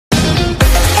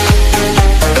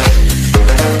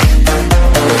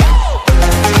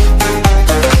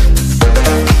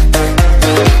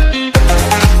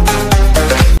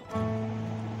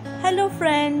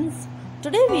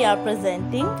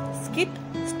representing skit,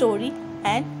 story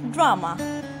and drama.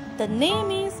 The name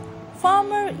is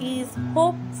Farmer is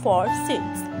Hope for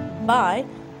Seeds by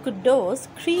Kuddos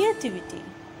Creativity.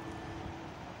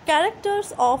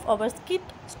 Characters of our skit,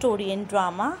 story and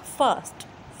drama: first,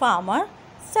 farmer;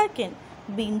 second,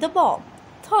 Bean the Bob;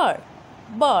 third,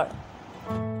 bird.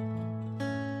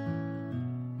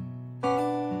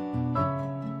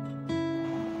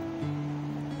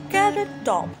 Carrot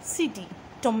top, city;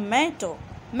 tomato,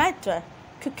 matter;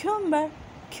 cucumber,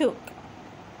 cook.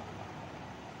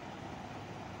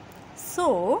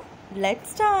 So,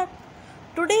 let's start.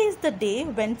 Today is the day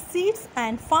when seeds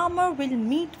and farmer will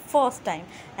meet first time,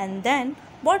 and then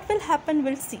what will happen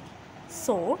we'll see.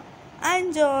 So,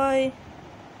 enjoy.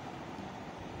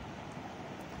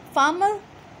 Farmer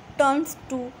turns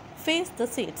to face the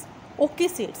seeds. Okay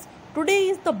seeds, today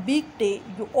is the big day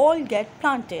you all get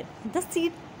planted. The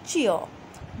seed cheer.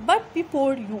 But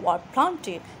before you are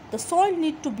planted, the soil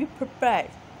need to be prepared.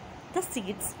 The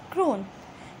seeds grown.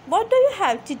 What do you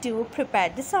have to do? Prepare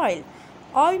the soil.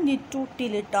 I need to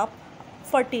till it up,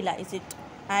 fertilize it,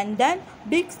 and then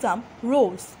dig some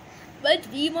rows. But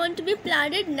we want to be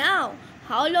planted now.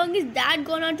 How long is that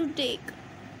gonna to take?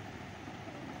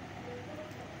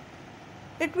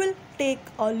 It will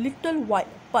take a little while,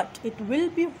 but it will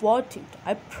be worth it,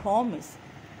 I promise.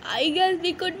 I guess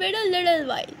we could wait a little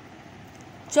while.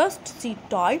 Just sit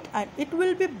tight and it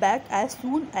will be back as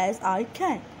soon as I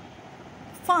can.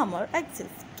 Farmer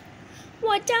exists.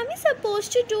 What are we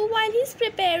supposed to do while he's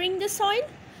preparing the soil?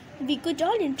 We could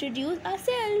all introduce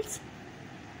ourselves.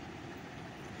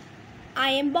 I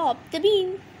am Bob the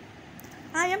Bean.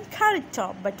 I am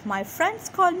character, but my friends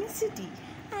call me City.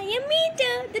 I am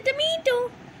Meter the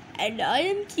tomato. And I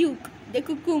am Cuke the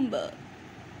cucumber.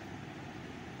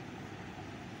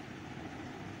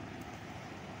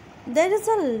 There is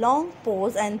a long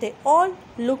pause and they all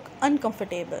look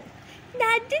uncomfortable.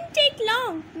 That didn't take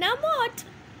long. Now what?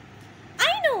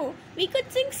 I know, we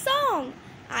could sing song.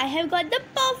 I have got the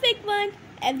perfect one.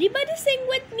 Everybody sing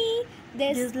with me.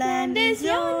 This land is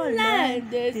your land.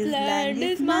 This land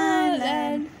is my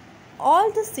land.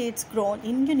 All the seeds grown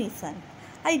in unison.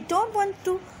 I don't want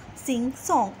to sing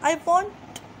song. I want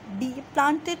be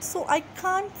planted so I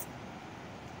can't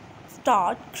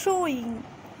start crowing.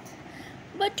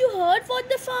 But you heard what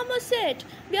the farmer said.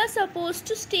 We are supposed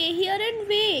to stay here and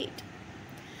wait.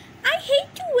 I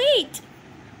hate to wait.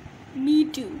 Me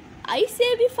too. I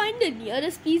say we find the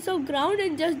nearest piece of ground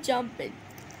and just jump in.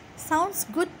 Sounds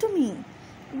good to me.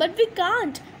 But we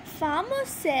can't. Farmer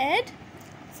said.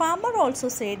 Farmer also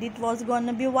said it was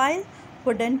gonna be a while.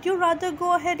 Wouldn't you rather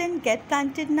go ahead and get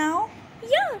planted now?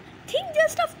 Yeah, think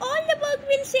just of all the work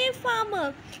we'll save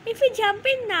farmer. If we jump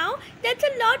in now, that's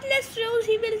a lot less rows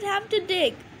he will have to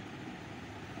dig.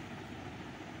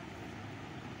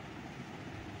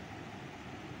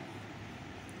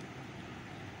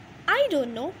 I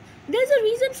don't know. There's a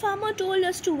reason farmer told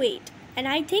us to wait, and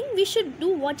I think we should do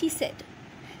what he said.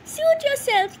 Suit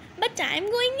yourself, but I'm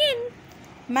going in.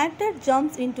 Matter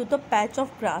jumps into the patch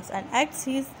of grass and acts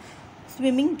he's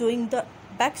swimming, doing the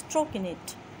backstroke in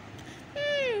it.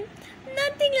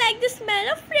 Nothing like the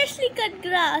smell of freshly cut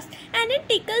grass, and it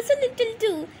tickles a little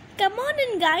too. Come on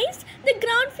in, guys. The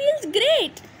ground feels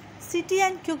great. City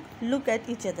and Cook look at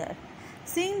each other.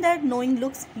 Seeing their knowing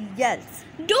looks, he yells,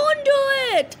 Don't do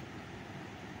it!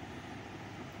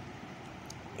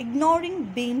 Ignoring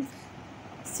Bean,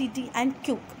 City and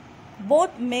Cook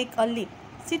both make a leap.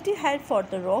 City heads for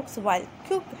the rocks while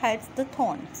Cook heads the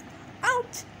thorns.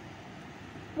 Ouch!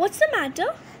 What's the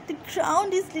matter? The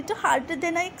ground is little harder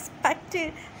than I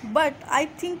expected, but I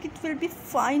think it will be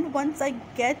fine once I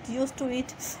get used to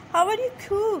it. How are you,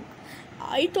 Cook?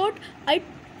 I thought I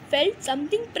felt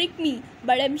something prick me,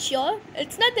 but I'm sure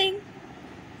it's nothing.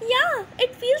 Yeah,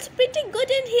 it feels pretty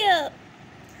good in here.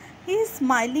 He is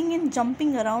smiling and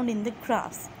jumping around in the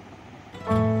grass.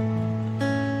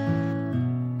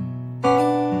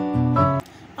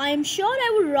 I am sure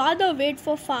I would rather wait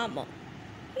for farmer.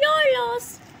 Your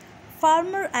loss.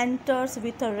 Farmer enters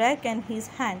with a rake in his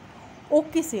hand.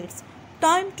 Okay seeds,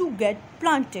 time to get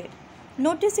planted.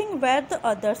 Noticing where the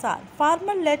others are,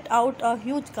 Farmer let out a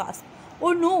huge gasp.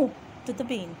 Oh no, to the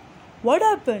Bean. What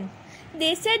happened?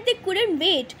 They said they couldn't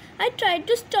wait. I tried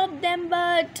to stop them,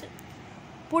 but...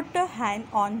 Put a hand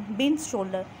on Bean's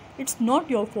shoulder. It's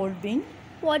not your fault, Bean.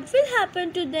 What will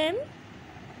happen to them?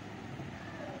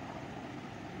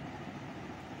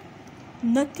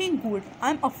 Nothing good.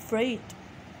 I'm afraid.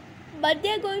 But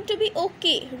they're going to be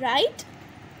okay, right?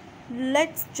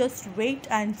 Let's just wait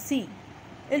and see.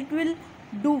 It will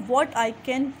do what I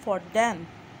can for them.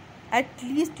 At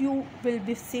least you will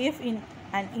be safe in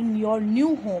and in your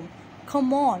new home.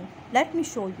 Come on, let me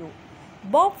show you.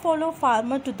 Bob follows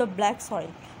farmer to the black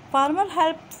soil. Farmer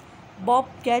helps Bob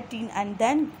get in and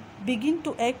then begin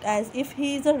to act as if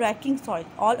he is racking soil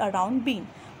all around Bean.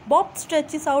 Bob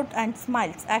stretches out and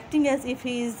smiles, acting as if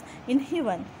he is in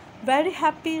heaven, very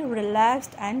happy,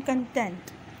 relaxed and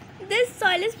content. This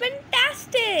soil is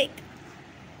fantastic.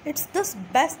 It's the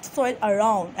best soil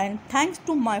around, and thanks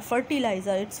to my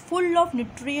fertilizer, it's full of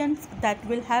nutrients that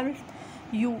will help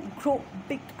you grow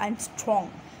big and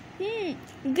strong.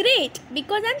 Great,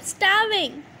 because I'm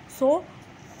starving. So,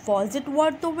 was it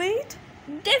worth the wait?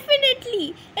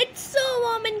 Definitely. It's so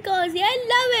warm and cozy. I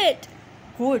love it.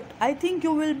 Good. I think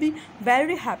you will be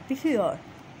very happy here.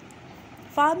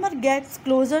 Farmer gets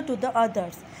closer to the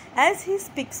others as he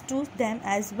speaks to them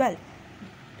as well.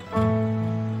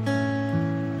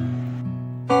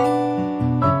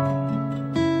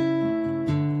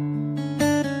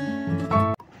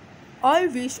 I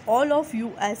wish all of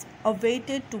you as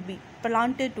awaited to be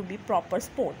planted to be proper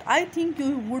sport. I think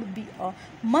you would be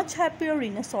much happier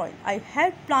in a soil. I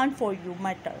had planned for you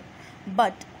matter,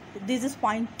 but this is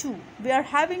fine too. We are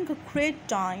having a great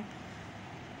time,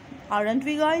 aren't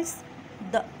we, guys?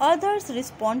 The others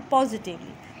respond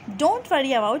positively. Don't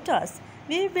worry about us.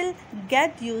 We will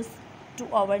get used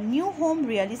to our new home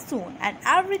really soon, and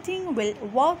everything will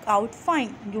work out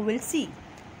fine. You will see.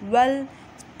 Well,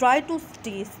 try to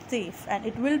stay safe, and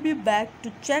it will be back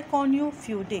to check on you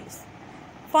few days.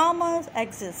 Farmers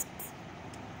exist.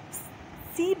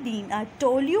 See, Bean, I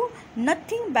told you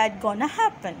nothing bad gonna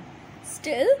happen.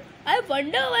 Still, I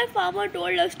wonder why farmer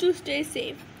told us to stay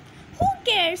safe. Who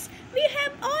cares? We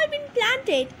have all been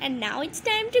planted and now it's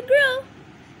time to grow.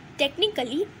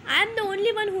 Technically, I am the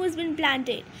only one who has been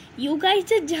planted. You guys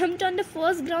just jumped on the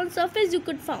first ground surface you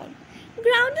could find.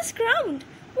 Ground is ground.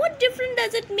 What difference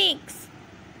does it make?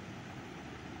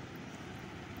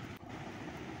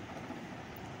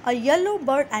 A yellow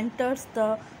bird enters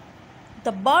the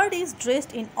bird is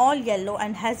dressed in all yellow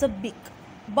and has a beak.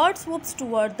 Bird swoops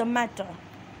toward the matter.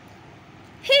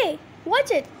 Hey, watch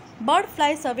it. Bird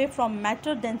flies away from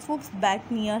matter, then swoops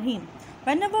back near him.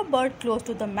 Whenever bird close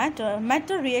to the matter,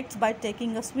 matter reacts by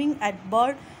taking a swing at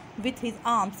bird with his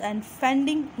arms and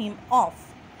fending him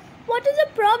off. What is the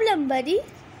problem, buddy?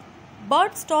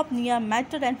 Bird stops near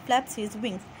matter and flaps his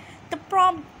wings. The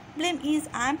problem is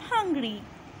I'm hungry.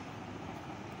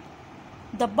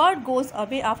 The bird goes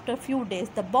away after a few days.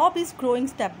 The Bob is growing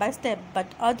step by step,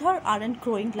 but others aren't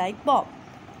growing like Bob.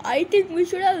 I think we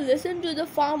should have listened to the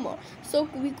farmer so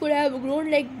we could have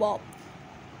grown like Bob.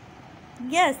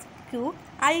 Yes, Q,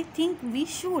 I think we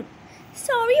should.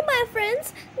 Sorry, my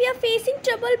friends. We are facing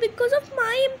trouble because of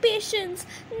my impatience.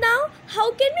 Now,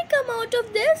 how can we come out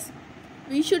of this?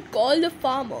 We should call the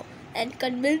farmer and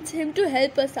convince him to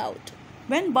help us out.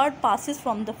 When bird passes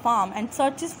from the farm and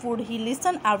searches food, he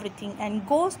listens everything and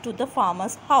goes to the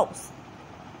farmer's house.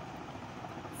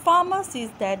 Farmer sees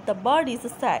that the bird is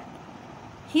sad.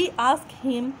 He asks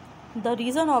him the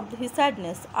reason of his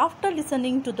sadness. After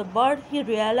listening to the bird, he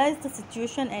realizes the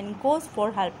situation and goes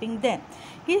for helping them.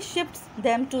 He shifts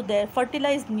them to their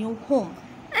fertilized new home.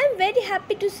 I'm very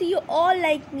happy to see you all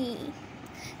like me.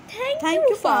 Thank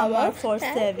you, farmer, for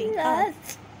saving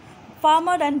us.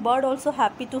 Farmer and bird also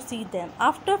happy to see them.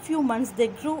 After a few months, they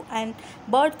grew and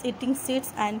birds eating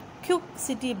seeds and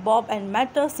city Bob and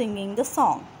Matter singing the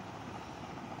song.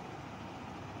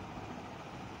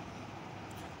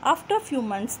 After a few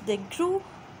months, they grew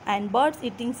and birds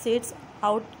eating seeds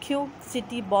out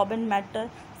city Bob and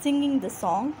Matter singing the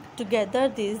song. Together,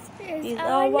 this is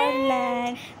our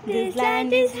land. This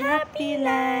land is happy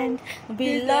land.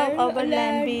 We love our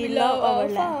land. We love our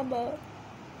land.